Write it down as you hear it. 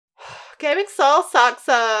Gaming's so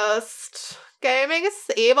sexist. Gaming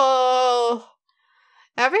is evil.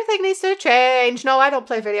 Everything needs to change. No, I don't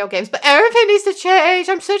play video games, but everything needs to change.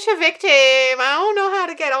 I'm such a victim. I don't know how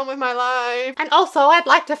to get on with my life. And also, I'd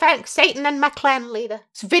like to thank Satan and my clan leader.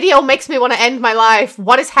 This video makes me want to end my life.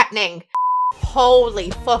 What is happening?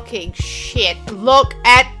 Holy fucking shit. Look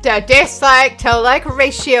at the dislike to like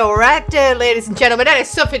ratio right there, ladies and gentlemen. That is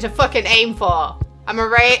something to fucking aim for. Am I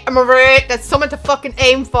right? Am I right? That's something to fucking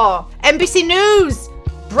aim for. NBC News!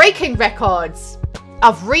 Breaking records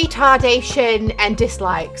of retardation and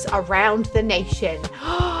dislikes around the nation.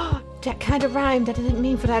 That kind of rhymed. I didn't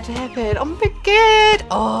mean for that to happen. Oh my god.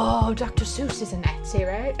 Oh, Dr. Seuss is a Nazi,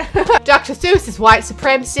 right? Dr. Seuss is white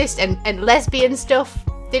supremacist and lesbian stuff.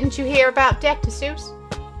 Didn't you hear about Dr. Seuss?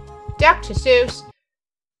 Dr. Seuss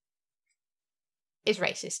is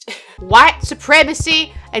racist. White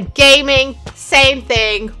supremacy and gaming, same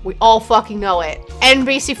thing. We all fucking know it.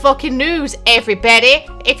 NBC fucking News, everybody.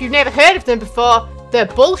 If you've never heard of them before, they're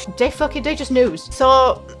bullshit. They're just news.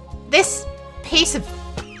 So this piece of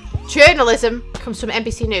journalism comes from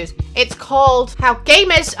NBC News. It's called How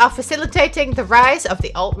Gamers Are Facilitating the Rise of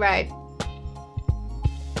the Alt-Right.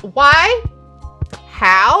 Why?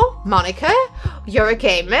 How? Monica? You're a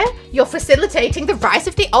gamer? You're facilitating the rise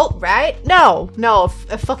of the alt-right? No, of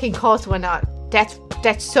fucking course we're not. That's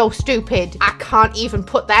so stupid. I can't even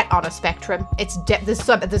put that on a spectrum.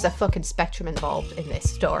 There's a fucking spectrum involved in this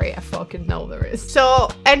story. I fucking know there is. So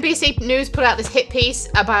NBC News put out this hit piece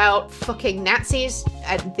about fucking Nazis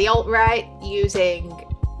and the alt-right using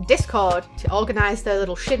Discord to organize their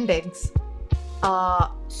little shindigs.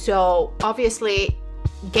 So obviously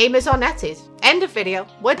gamers are Nazis. End of video.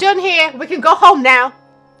 We're done here. We can go home now.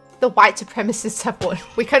 The white supremacists have won.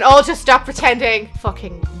 We can all just stop pretending.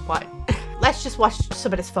 Fucking what? Let's just watch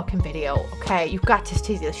some of this fucking video, okay? You've got to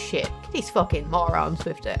see this shit. These fucking morons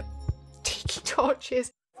with their tiki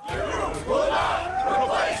torches.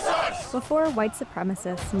 Before white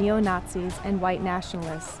supremacists, neo-Nazis, and white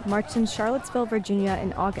nationalists marched in Charlottesville, Virginia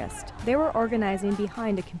in August, they were organizing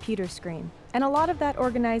behind a computer screen. And a lot of that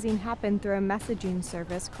organizing happened through a messaging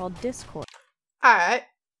service called Discord. Alright.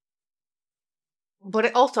 But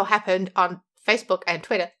it also happened on Facebook and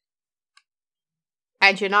Twitter.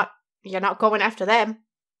 And you're not going after them.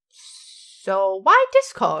 So why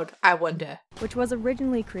Discord, I wonder? Which was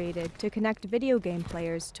originally created to connect video game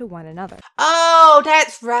players to one another. Oh,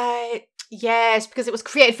 that's right. Yes, because it was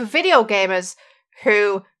created for video gamers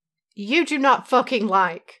who you do not fucking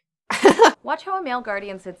like. Watch how a male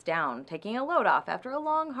guardian sits down, taking a load off after a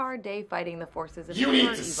long, hard day fighting the forces of evil. You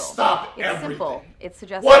need to stop everything. It's simple. It's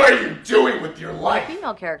suggestive. What are you doing with your life? The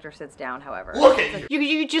female character sits down, however. Look at you.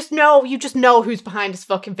 You just know who's behind this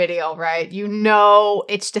fucking video, right? You know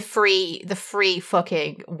it's the free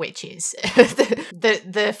fucking witches.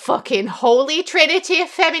 the fucking holy trinity of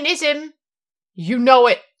feminism. You know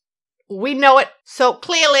it. We know it. So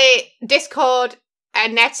clearly Discord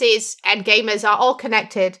and Nazis and gamers are all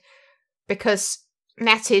connected because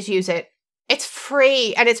Nazis use it. It's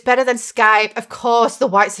free and it's better than Skype. Of course, the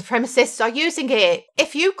white supremacists are using it.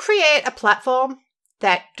 If you create a platform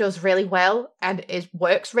that does really well and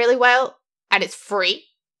works really well and it's free,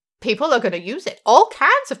 people are going to use it. All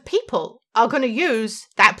kinds of people are going to use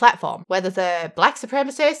that platform. Whether they're black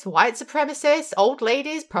supremacists, white supremacists, old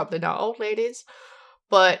ladies, probably not old ladies,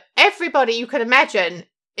 but everybody you can imagine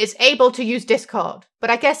is able to use Discord. But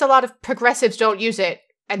I guess a lot of progressives don't use it.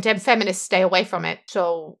 And them feminists stay away from it,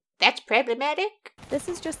 so that's problematic. This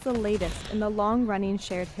is just the latest in the long-running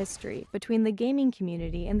shared history between the gaming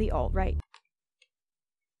community and the alt-right.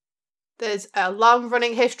 There's a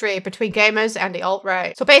long-running history between gamers and the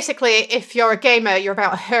alt-right. So basically, if you're a gamer, you're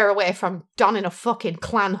about a hair away from donning a fucking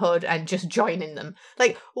clan hood and just joining them.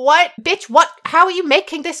 Like, what? Bitch, what? How are you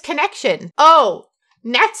making this connection? Oh,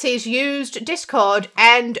 Nazis used Discord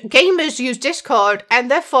and gamers use Discord, and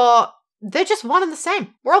therefore they're just one and the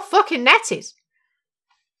same. We're all fucking Nazis.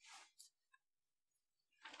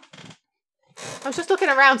 I was just looking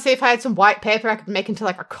around to see if I had some white paper I could make into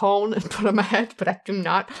like a cone and put on my head, but I do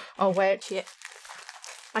not. Oh wait, shit.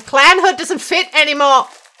 My clan hood doesn't fit anymore.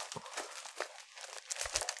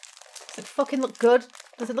 Does it fucking look good?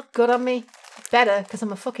 Does it look good on me? It's better, because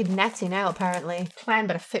I'm a fucking Nazi now, apparently. Clan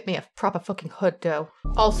better fit me a proper fucking hood, though.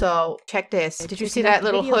 Also, check this. Did you see that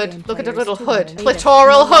little hood? Look at the little hood.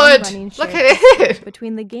 Clitoral hood! Look at it!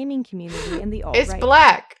 Between the gaming community and the alt-right. It's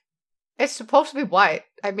black. It's supposed to be white.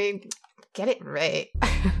 I mean, get it right.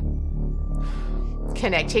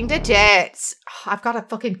 Connecting the dots. I've got a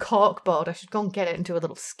fucking corkboard. I should go and get it and do a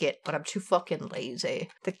little skit, but I'm too fucking lazy.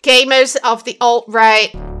 The gamers of the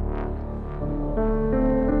alt-right.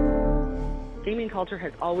 Gaming culture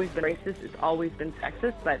has always been racist, it's always been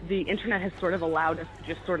sexist, but the internet has sort of allowed us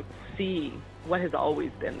to just sort of see what has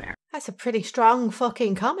always been there. That's a pretty strong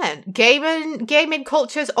fucking comment. Gaming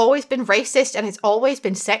culture's always been racist and it's always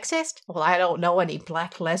been sexist? Well, I don't know any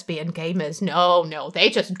black lesbian gamers. No, they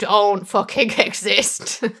just don't fucking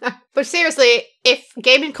exist. But seriously, if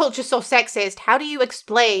gaming culture's so sexist, how do you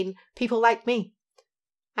explain people like me?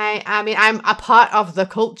 I mean, I'm a part of the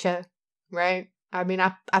culture, right? I mean,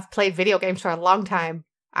 I've played video games for a long time.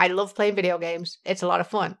 I love playing video games. It's a lot of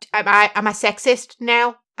fun. Am I sexist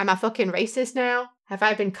now? Am I fucking racist now? Have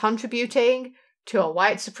I been contributing to a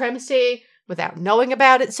white supremacy without knowing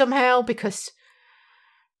about it somehow? Because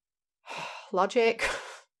logic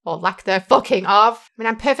or lack there fucking of. I mean,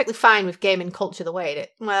 I'm perfectly fine with gaming culture the way it is.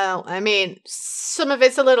 Well, I mean, some of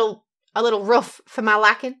it's a little rough for my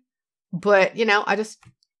liking, but you know, I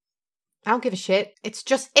don't give a shit. It's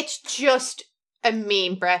just a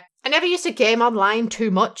meme, bruh. I never used to game online too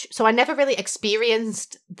much, so I never really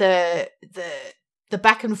experienced the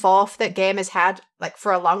back and forth that gamers had, like,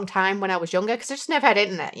 for a long time when I was younger, because I just never had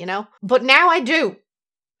internet, you know? But now I do.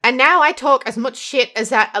 And now I talk as much shit as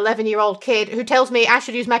that 11-year-old kid who tells me I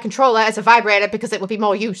should use my controller as a vibrator because it would be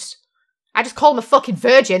more use. I just call him a fucking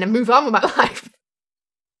virgin and move on with my life.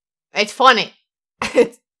 It's funny.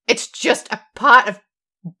 It's just a part of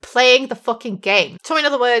playing the fucking game. So in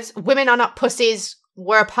other words, women are not pussies.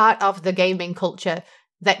 We're a part of the gaming culture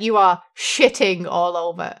that you are shitting all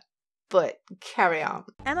over. But carry on.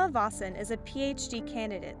 Emma Vossen is a PhD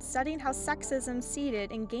candidate studying how sexism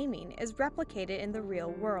seeded in gaming is replicated in the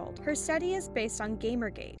real world. Her study is based on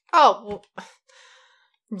Gamergate. Oh,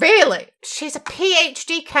 really? She's a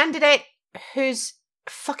PhD candidate who's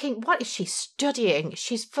fucking... What is she studying?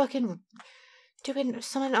 She's fucking doing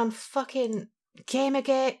something on fucking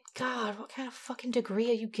Gamergate? God, what kind of fucking degree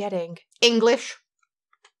are you getting? English.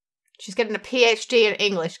 She's getting a PhD in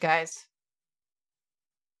English, guys.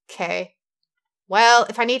 Okay. Well,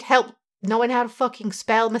 if I need help knowing how to fucking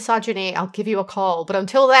spell misogyny, I'll give you a call. But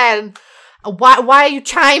until then, why are you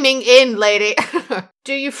chiming in, lady?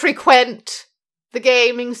 Do you frequent the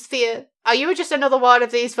gaming sphere? Are you just another one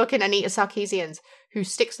of these fucking Anita Sarkeesians who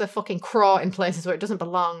sticks their fucking craw in places where it doesn't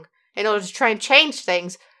belong in order to try and change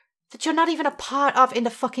things that you're not even a part of in the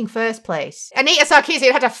fucking first place? Anita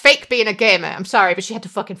Sarkeesian had to fake being a gamer. I'm sorry, but she had to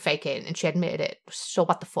fucking fake it, and she admitted it. So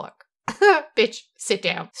what the fuck? Bitch, sit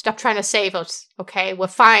down. Stop trying to save us, okay? We're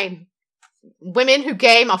fine. Women who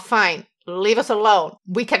game are fine. Leave us alone.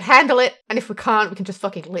 We can handle it, and if we can't, we can just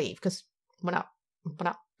fucking leave, because we're not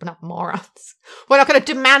morons. We're not going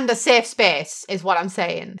to demand a safe space, is what I'm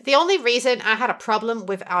saying. The only reason I had a problem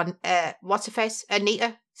with what's-her-face,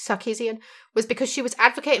 Anita Sarkeesian, was because she was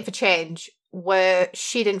advocating for change where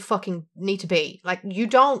she didn't fucking need to be. Like,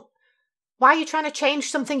 why are you trying to change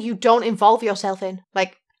something you don't involve yourself in?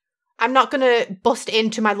 Like, I'm not gonna bust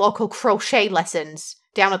into my local crochet lessons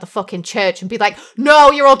down at the fucking church and be like,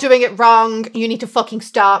 no, you're all doing it wrong. You need to fucking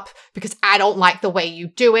stop because I don't like the way you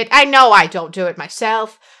do it. I know I don't do it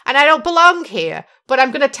myself and I don't belong here, but I'm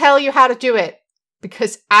gonna tell you how to do it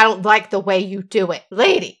because I don't like the way you do it.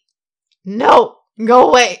 Lady, no, go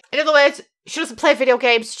away. In other words, she doesn't play video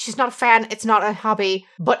games. She's not a fan. It's not a hobby,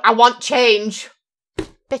 but I want change.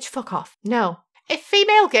 Bitch, fuck off. No. If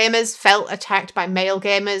female gamers felt attacked by male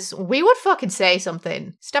gamers, we would fucking say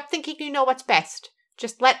something. Stop thinking you know what's best.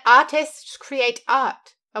 Just let artists create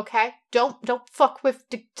art, okay? Don't fuck with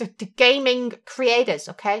the gaming creators,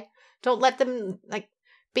 okay? Don't let them, like,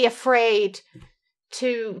 be afraid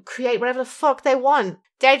to create whatever the fuck they want.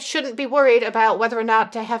 They shouldn't be worried about whether or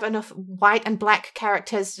not they have enough white and black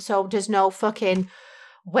characters, so there's no fucking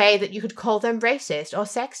way that you could call them racist or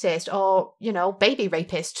sexist or, you know, baby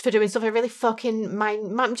rapists for doing something really fucking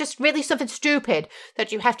just really something stupid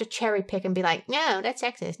that you have to cherry pick and be like, no, that's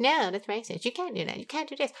sexist, no, that's racist, you can't do that, you can't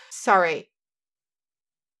do this. Sorry.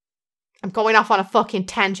 I'm going off on a fucking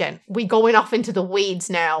tangent. We going off into the weeds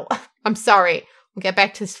now. I'm sorry. We'll get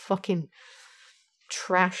back to this fucking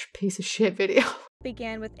trash piece of shit video.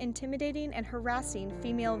 Began with intimidating and harassing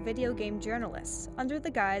female video game journalists under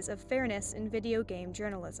the guise of fairness in video game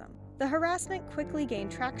journalism. The harassment quickly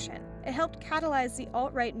gained traction. It helped catalyze the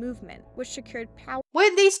alt-right movement, which secured power.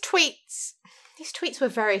 When these tweets were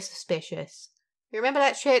very suspicious. You remember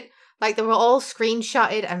that shit? Like, they were all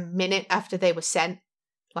screenshotted a minute after they were sent.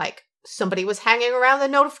 Like, somebody was hanging around the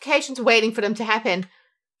notifications waiting for them to happen.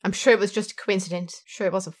 I'm sure it was just a coincidence. I'm sure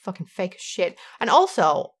it wasn't fucking fake as shit. And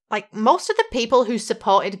also, like, most of the people who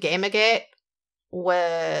supported Gamergate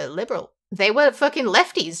were liberal. They were fucking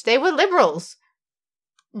lefties. They were liberals.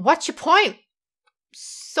 What's your point?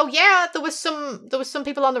 So yeah, there was some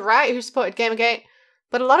people on the right who supported Gamergate,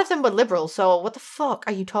 But a lot of them were liberal, so what the fuck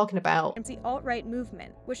are you talking about? The alt-right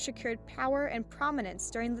movement, which secured power and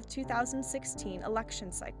prominence during the 2016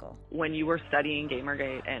 election cycle. When you were studying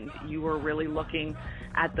Gamergate and you were really looking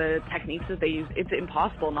at the techniques that they use, it's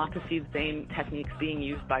impossible not to see the same techniques being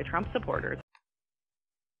used by Trump supporters.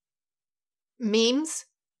 Memes?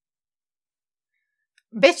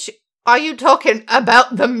 Bitch, are you talking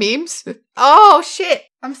about the memes? Oh shit!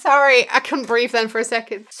 I'm sorry, I couldn't breathe then for a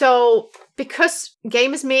second. So, because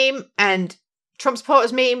gamers meme and Trump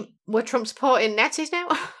supporters meme, we're Trump supporting Nazis now?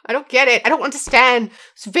 I don't get it. I don't understand.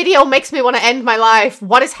 This video makes me want to end my life.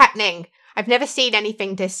 What is happening? I've never seen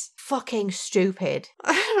anything this fucking stupid.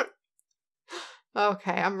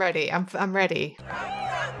 Okay, I'm ready. I'm ready.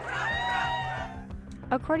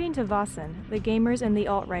 According to Vossen, the gamers and the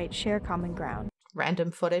alt-right share common ground.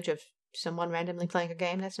 Random footage of someone randomly playing a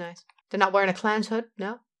game. That's nice. They're not wearing a Klan's hood.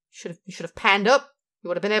 No, you should have panned up. You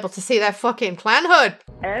would have been able to see that fucking Klan hood.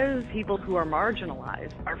 As people who are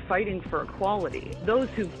marginalized are fighting for equality, those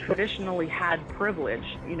who've traditionally had privilege,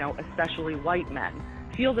 you know, especially white men,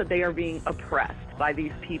 feel that they are being oppressed by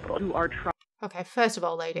these people who are trying. Okay, first of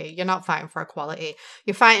all, lady, you're not fighting for equality.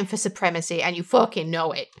 You're fighting for supremacy, and you fucking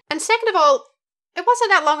know it. And second of all, it wasn't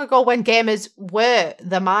that long ago when gamers were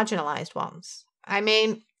the marginalized ones. I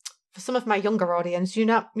mean, for some of my younger audience, you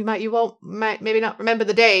might maybe not remember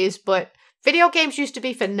the days, but video games used to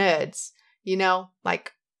be for nerds, you know,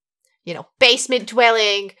 like, you know, basement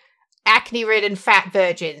dwelling, acne-ridden fat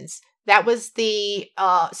virgins. That was the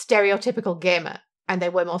stereotypical gamer, and they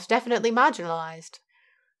were most definitely marginalized.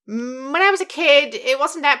 When I was a kid, it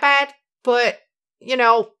wasn't that bad, but, you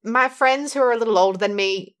know, my friends who are a little older than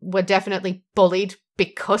me were definitely bullied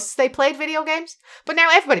because they played video games. But now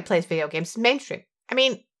everybody plays video games. It's mainstream. I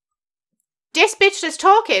mean, this bitch that's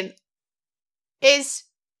talking is...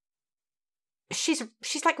 She's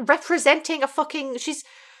like representing a fucking...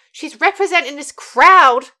 She's representing this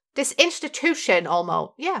crowd, this institution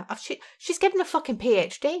almost. Yeah, she's getting a fucking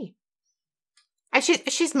PhD. And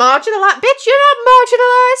she's marginalized. Bitch, you're not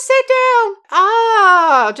marginalized. Sit down.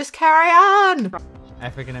 Ah, just carry on.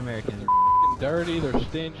 African Americans are dirty, they're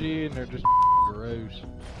stingy, and they're just gross.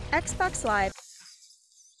 Xbox Live.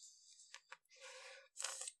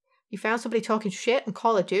 You found somebody talking shit on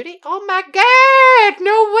Call of Duty? Oh my god,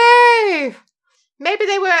 no way. Maybe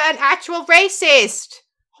they were an actual racist.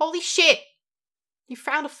 Holy shit. You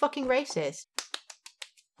found a fucking racist.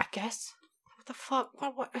 I guess. What the fuck?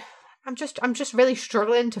 What? I'm just really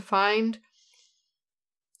struggling to find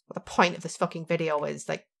what the point of this fucking video is.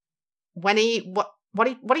 Like, what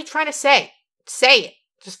are you trying to say? Say it.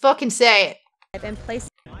 Just fucking say it. And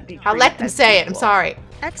I'll let them say it. I'm sorry.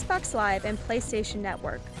 Xbox Live and PlayStation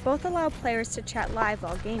Network both allow players to chat live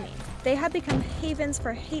while gaming. They have become havens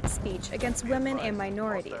for hate speech against women and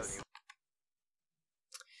minorities.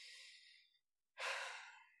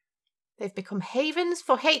 They've become havens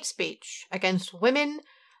for hate speech against women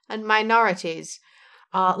and minorities.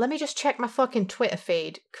 Let me just check my fucking Twitter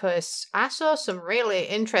feed, because I saw some really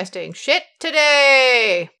interesting shit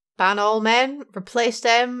today. Ban all men, replace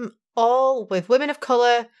them all with women of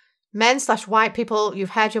colour, men/white people.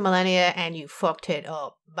 You've had your millennia and you fucked it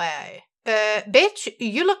up. Bye. Bitch,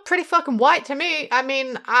 you look pretty fucking white to me. I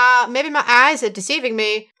mean, maybe my eyes are deceiving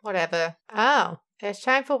me. Whatever. Oh, it's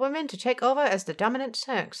time for women to take over as the dominant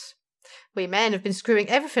sex. We men have been screwing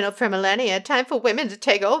everything up for millennia. Time for women to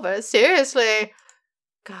take over. Seriously.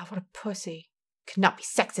 God, what a pussy. Cannot be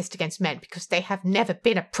sexist against men because they have never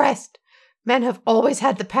been oppressed. Men have always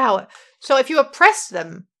had the power. So if you oppress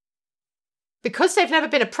them, because they've never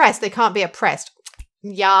been oppressed, they can't be oppressed.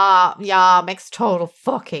 Yeah, makes total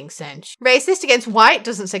fucking sense. Racist against white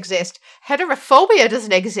doesn't exist. Heterophobia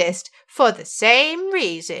doesn't exist for the same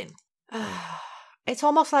reason. It's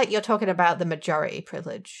almost like you're talking about the majority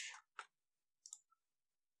privilege.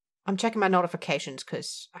 I'm checking my notifications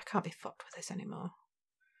because I can't be fucked with this anymore.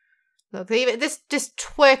 Look, this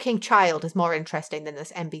twerking child is more interesting than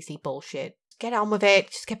this NBC bullshit. Get on with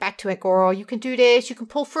it. Just get back to it, girl. You can do this. You can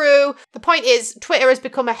pull through. The point is, Twitter has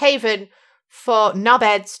become a haven for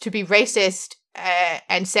knobheads to be racist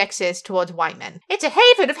and sexist towards white men. It's a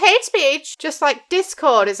haven of hate speech. Just like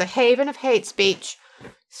Discord is a haven of hate speech.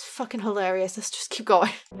 It's fucking hilarious. Let's just keep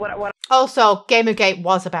going. Also, Gamergate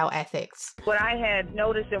was about ethics. What I had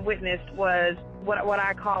noticed and witnessed was what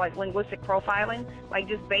I call like linguistic profiling, like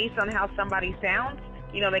just based on how somebody sounds.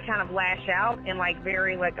 You know, they kind of lash out in like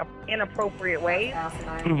very like inappropriate ways.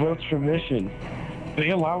 Who votes for mission? Do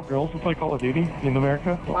they allow girls to play Call of Duty in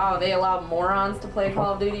America? Wow, they allow morons to play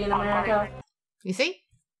Call of Duty in America? You see?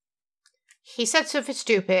 He said something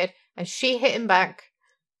stupid, and she hit him back.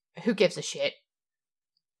 Who gives a shit?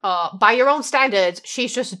 By your own standards,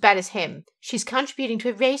 she's just as bad as him. She's contributing to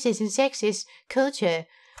a racist and sexist culture.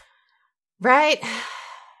 Right?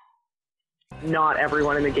 Not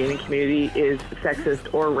everyone in the gaming community is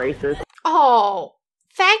sexist or racist. Oh,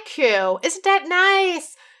 thank you. Isn't that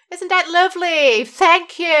nice? Isn't that lovely?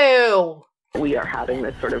 Thank you. We are having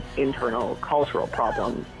this sort of internal cultural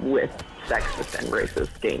problem with sexist and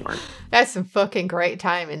racist gamers. That's some fucking great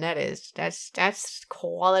timing, that is. That's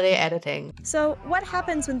quality editing. So, what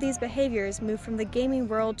happens when these behaviors move from the gaming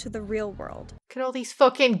world to the real world? Look at all these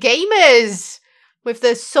fucking gamers with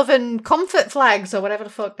the Southern Comfort flags, or whatever the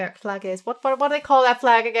fuck that flag is. What do they call that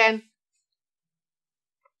flag again?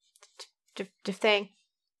 The thing.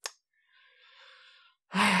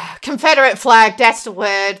 Confederate flag, that's the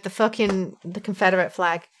word. The Confederate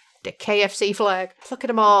flag. The KFC flag. Look at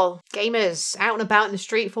them all. Gamers out and about in the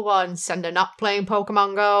street for once, and they're not playing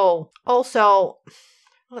Pokemon Go. Also,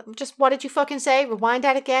 just what did you fucking say? Rewind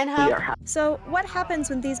that again, huh? So, what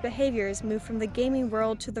happens when these behaviors move from the gaming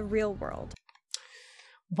world to the real world?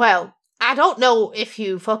 Well, I don't know if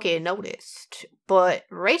you fucking noticed, but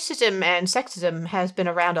racism and sexism has been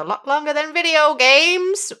around a lot longer than video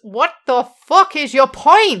games. What the fuck is your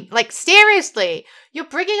point? Like, seriously, you're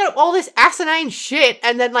bringing up all this asinine shit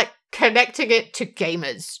and then, like, connecting it to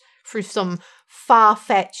gamers through some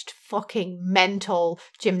far-fetched fucking mental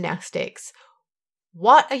gymnastics.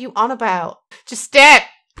 What are you on about? Just step.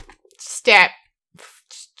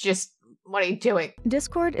 Just, what are you doing?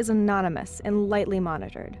 Discord is anonymous and lightly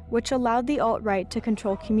monitored, which allowed the alt-right to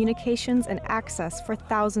control communications and access for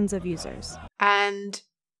thousands of users. And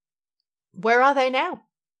where are they now?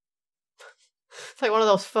 It's like one of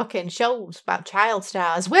those fucking shows about child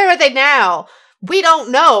stars. Where are they now? We don't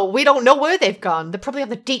know. We don't know where they've gone. They're probably on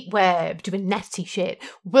the deep web doing nasty shit.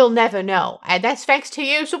 We'll never know. And that's thanks to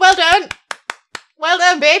you, so well done. Well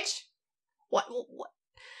done, bitch. What?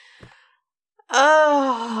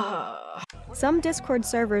 Some Discord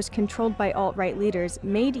servers controlled by alt-right leaders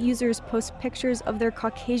made users post pictures of their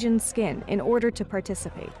Caucasian skin in order to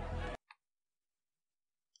participate.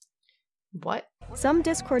 What? Some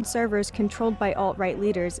Discord servers controlled by alt-right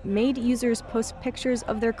leaders made users post pictures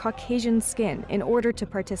of their Caucasian skin in order to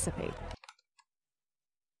participate.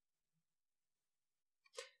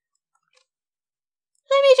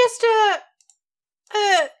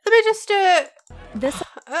 This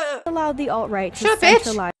allowed the alt-right to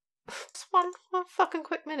centralize. Just one fucking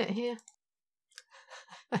quick minute here.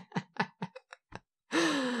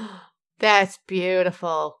 That's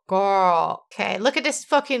beautiful, girl. Okay, look at this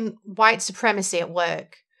fucking white supremacy at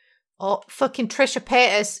work. Oh, fucking Trisha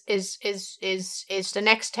Paytas is the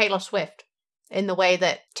next Taylor Swift in the way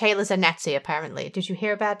that Taylor's a Nazi. Apparently, did you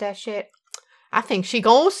hear about that shit? I think she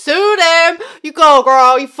gonna sue them. You go,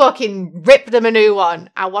 girl. You fucking rip them a new one.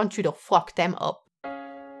 I want you to fuck them up.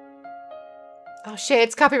 Oh shit,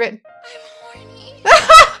 it's copywritten. I'm horny.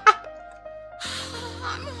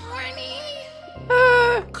 I'm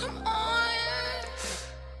horny. Come on.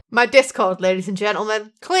 My Discord, ladies and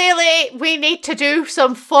gentlemen. Clearly, we need to do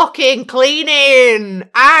some fucking cleaning.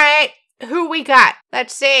 Alright, who we got?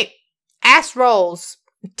 Let's see. Ass rolls.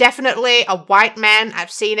 Definitely a white man.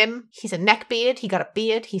 I've seen him. He's a neckbeard. He got a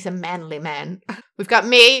beard. He's a manly man. We've got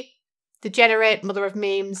me, degenerate, mother of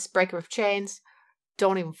memes, breaker of chains.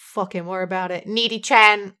 Don't even fucking worry about it. Needy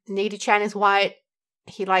Chan. Needy Chan is white.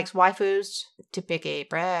 He likes waifus. To biggie,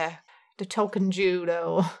 bruh. The token Jew,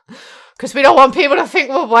 though. Because we don't want people to think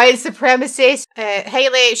we're white supremacists.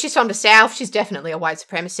 Haley, she's from the South. She's definitely a white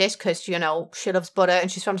supremacist because, you know, she loves butter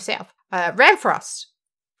and she's from the South. Ramfrost.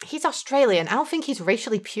 He's Australian. I don't think he's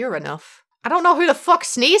racially pure enough. I don't know who the fuck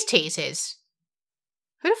Sneeze Tease is.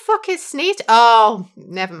 Who the fuck is Sneeze? Oh,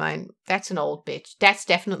 never mind. That's an old bitch. That's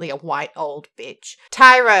definitely a white old bitch.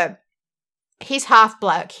 Tyra, he's half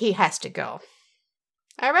black. He has to go.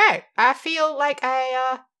 All right. I feel like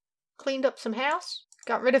I cleaned up some house.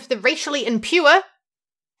 Got rid of the racially impure.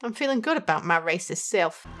 I'm feeling good about my racist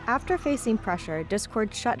self. After facing pressure,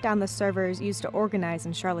 Discord shut down the servers used to organize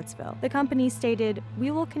in Charlottesville. The company stated, "We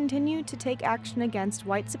will continue to take action against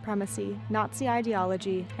white supremacy, Nazi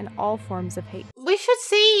ideology, and all forms of hate." We should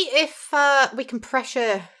see if we can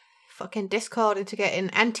pressure fucking Discord into getting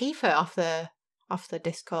Antifa off the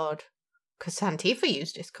Discord. Because Antifa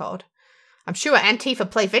use Discord. I'm sure Antifa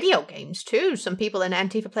play video games too. Some people in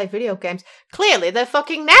Antifa play video games. Clearly, they're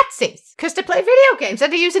fucking Nazis because they play video games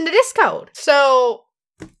and they're using the Discord. So,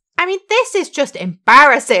 I mean, this is just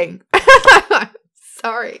embarrassing.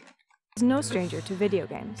 Sorry. He's no stranger to video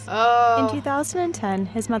games. Oh. In 2010,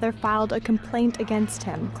 his mother filed a complaint against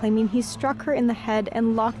him, claiming he struck her in the head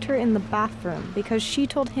and locked her in the bathroom because she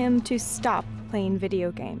told him to stop playing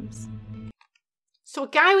video games. So a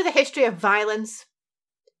guy with a history of violence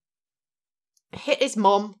hit his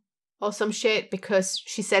mum or some shit because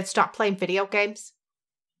she said stop playing video games.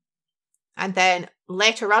 And then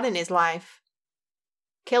later on in his life,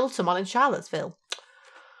 killed someone in Charlottesville.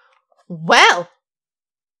 Well,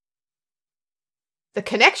 the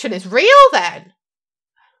connection is real then.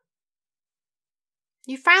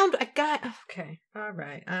 You found a guy. Okay, all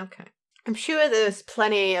right, okay. I'm sure there's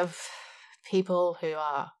plenty of people who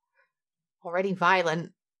are already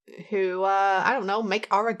violent who, I don't know, make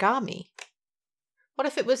origami. What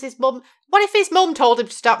if it was his mum? What if his mum told him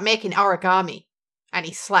to stop making origami and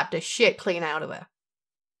he slapped the shit clean out of her?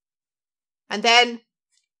 And then,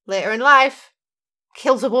 later in life,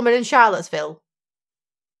 kills a woman in Charlottesville.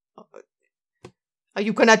 Are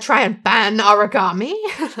you gonna try and ban origami?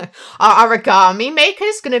 Are origami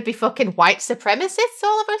makers gonna be fucking white supremacists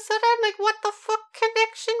all of a sudden? Like, what the fuck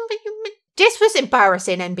connection were you make? This was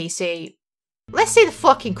embarrassing, NBC. Let's see the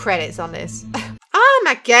fucking credits on this. Oh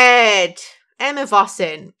my god. Emma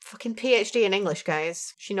Vossen, fucking PhD in English,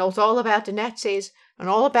 guys. She knows all about the Nazis and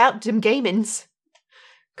all about them gamings.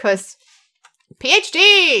 Cause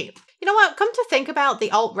PhD! You know what? Come to think about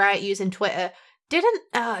the alt-right using Twitter, didn't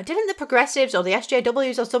the progressives or the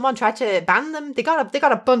SJWs or someone try to ban them? They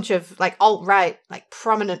got a bunch of like alt-right, like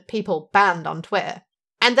prominent people banned on Twitter.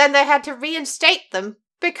 And then they had to reinstate them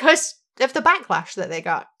because of the backlash that they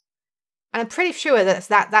got. And I'm pretty sure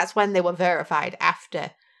that's when they were verified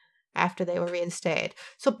after they were reinstated.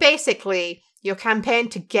 So basically, your campaign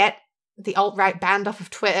to get the alt-right banned off of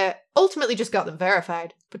Twitter ultimately just got them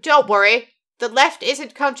verified. But don't worry, the left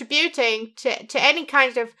isn't contributing to any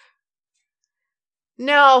kind of...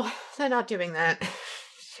 No, they're not doing that.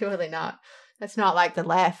 Surely not. That's not like the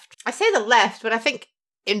left. I say the left, but I think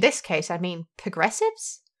in this case, I mean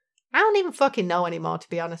progressives? I don't even fucking know anymore, to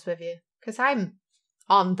be honest with you. Because I'm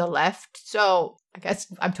on the left, so I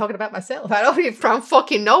guess I'm talking about myself. I don't even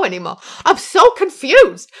fucking know anymore. I'm so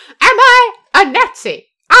confused. Am I a Nazi?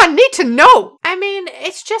 I need to know. I mean,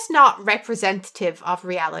 it's just not representative of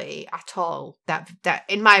reality at all. That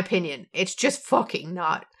in my opinion, it's just fucking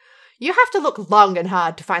not. You have to look long and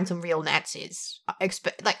hard to find some real Nazis.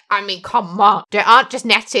 I mean, come on. There aren't just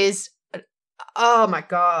Nazis. Oh my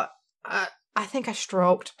god. I think I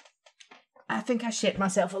stroked. I think I shit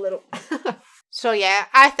myself a little. So yeah,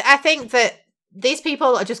 I think that these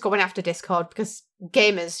people are just going after Discord because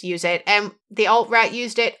gamers use it and the alt-right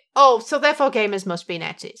used it. Oh, so therefore gamers must be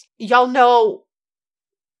Nazis. Y'all know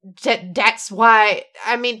that's why.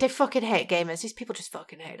 I mean, they fucking hate gamers. These people just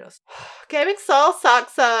fucking hate us. Gaming's so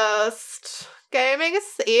sexist. Gaming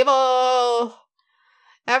is evil.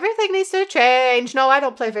 Everything needs to change. No, I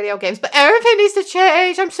don't play video games, but everything needs to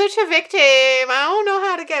change. I'm such a victim. I don't know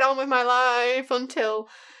how to get on with my life until...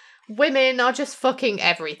 Women are just fucking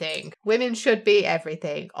everything. Women should be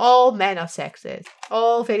everything. All men are sexist.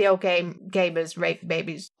 All video gamers rape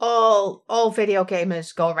babies. All video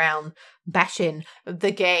gamers go around bashing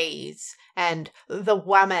the gays and the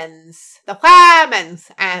womans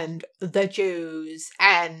and the Jews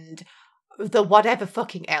and the whatever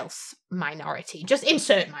fucking else minority. Just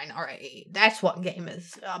insert minority. That's what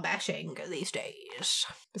gamers are bashing these days.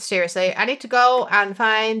 But seriously, I need to go and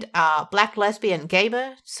find a black lesbian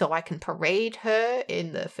gamer so I can parade her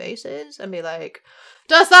in the faces and be like,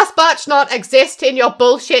 does that bitch not exist in your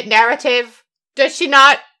bullshit narrative? Does she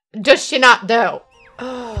not? Does she not know?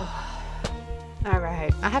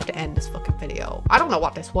 Alright, I have to end this fucking video. I don't know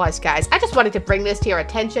what this was, guys. I just wanted to bring this to your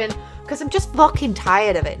attention because I'm just fucking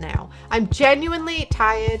tired of it now. I'm genuinely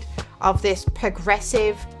tired of this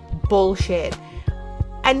progressive bullshit.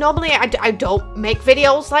 And normally I don't make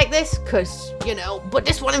videos like this because, you know, but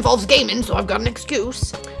this one involves gaming, so I've got an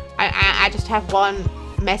excuse. I just have one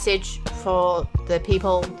message for the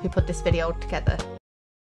people who put this video together.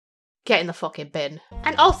 Get in the fucking bin.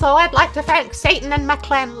 And also, I'd like to thank Satan and my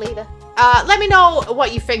clan leader. Let me know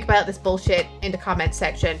what you think about this bullshit in the comments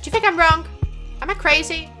section. Do you think I'm wrong? Am I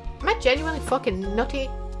crazy? Am I genuinely fucking nutty?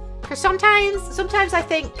 Because sometimes I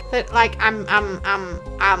think that like I'm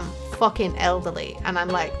fucking elderly and I'm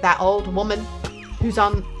like that old woman who's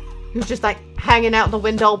just like hanging out the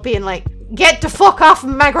window being like, get the fuck off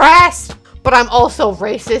my grass. But I'm also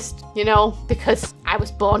racist, you know, because I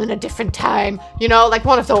was born in a different time, you know, like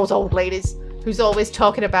one of those old ladies who's always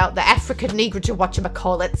talking about the African Negro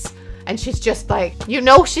whatchamacallits. And she's just like, you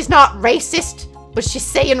know, she's not racist, but she's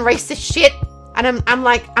saying racist shit. And I'm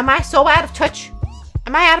like, am I so out of touch?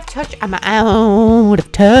 Am I out of touch? Am I out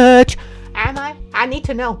of touch? Am I? I need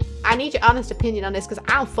to know. I need your honest opinion on this because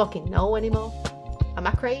I don't fucking know anymore. Am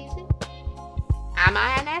I crazy? Am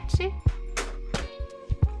I a Nazi?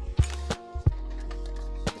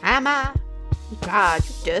 Am I God,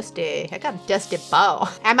 you're dusty. I got a dusty ball.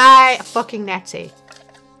 Am I a fucking Nazi?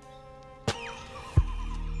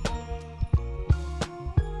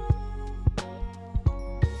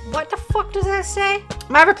 What the fuck does that say?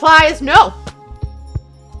 My reply is no.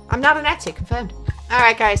 I'm not a Nazi, confirmed.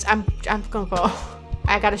 Alright guys, I'm gonna go.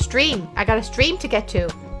 I got a stream. I got a stream to get to.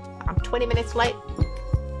 I'm 20 minutes late.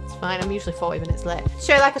 It's fine, I'm usually 40 minutes late.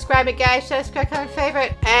 Share, like, subscribe it, guys. Share, subscribe, comment,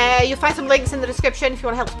 favorite. You'll find some links in the description if you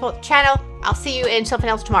want to help support the channel. I'll see you in something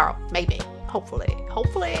else tomorrow. Maybe. Hopefully.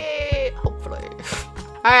 Hopefully. Hopefully.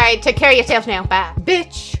 Alright, take care of yourselves now. Bye.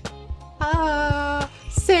 Bitch.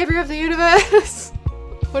 Savior of the universe.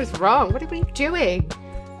 What is wrong? What are we doing?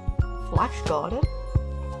 Flash Gordon?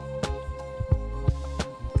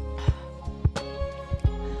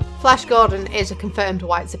 Flash Gordon is a confirmed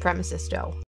white supremacist, though.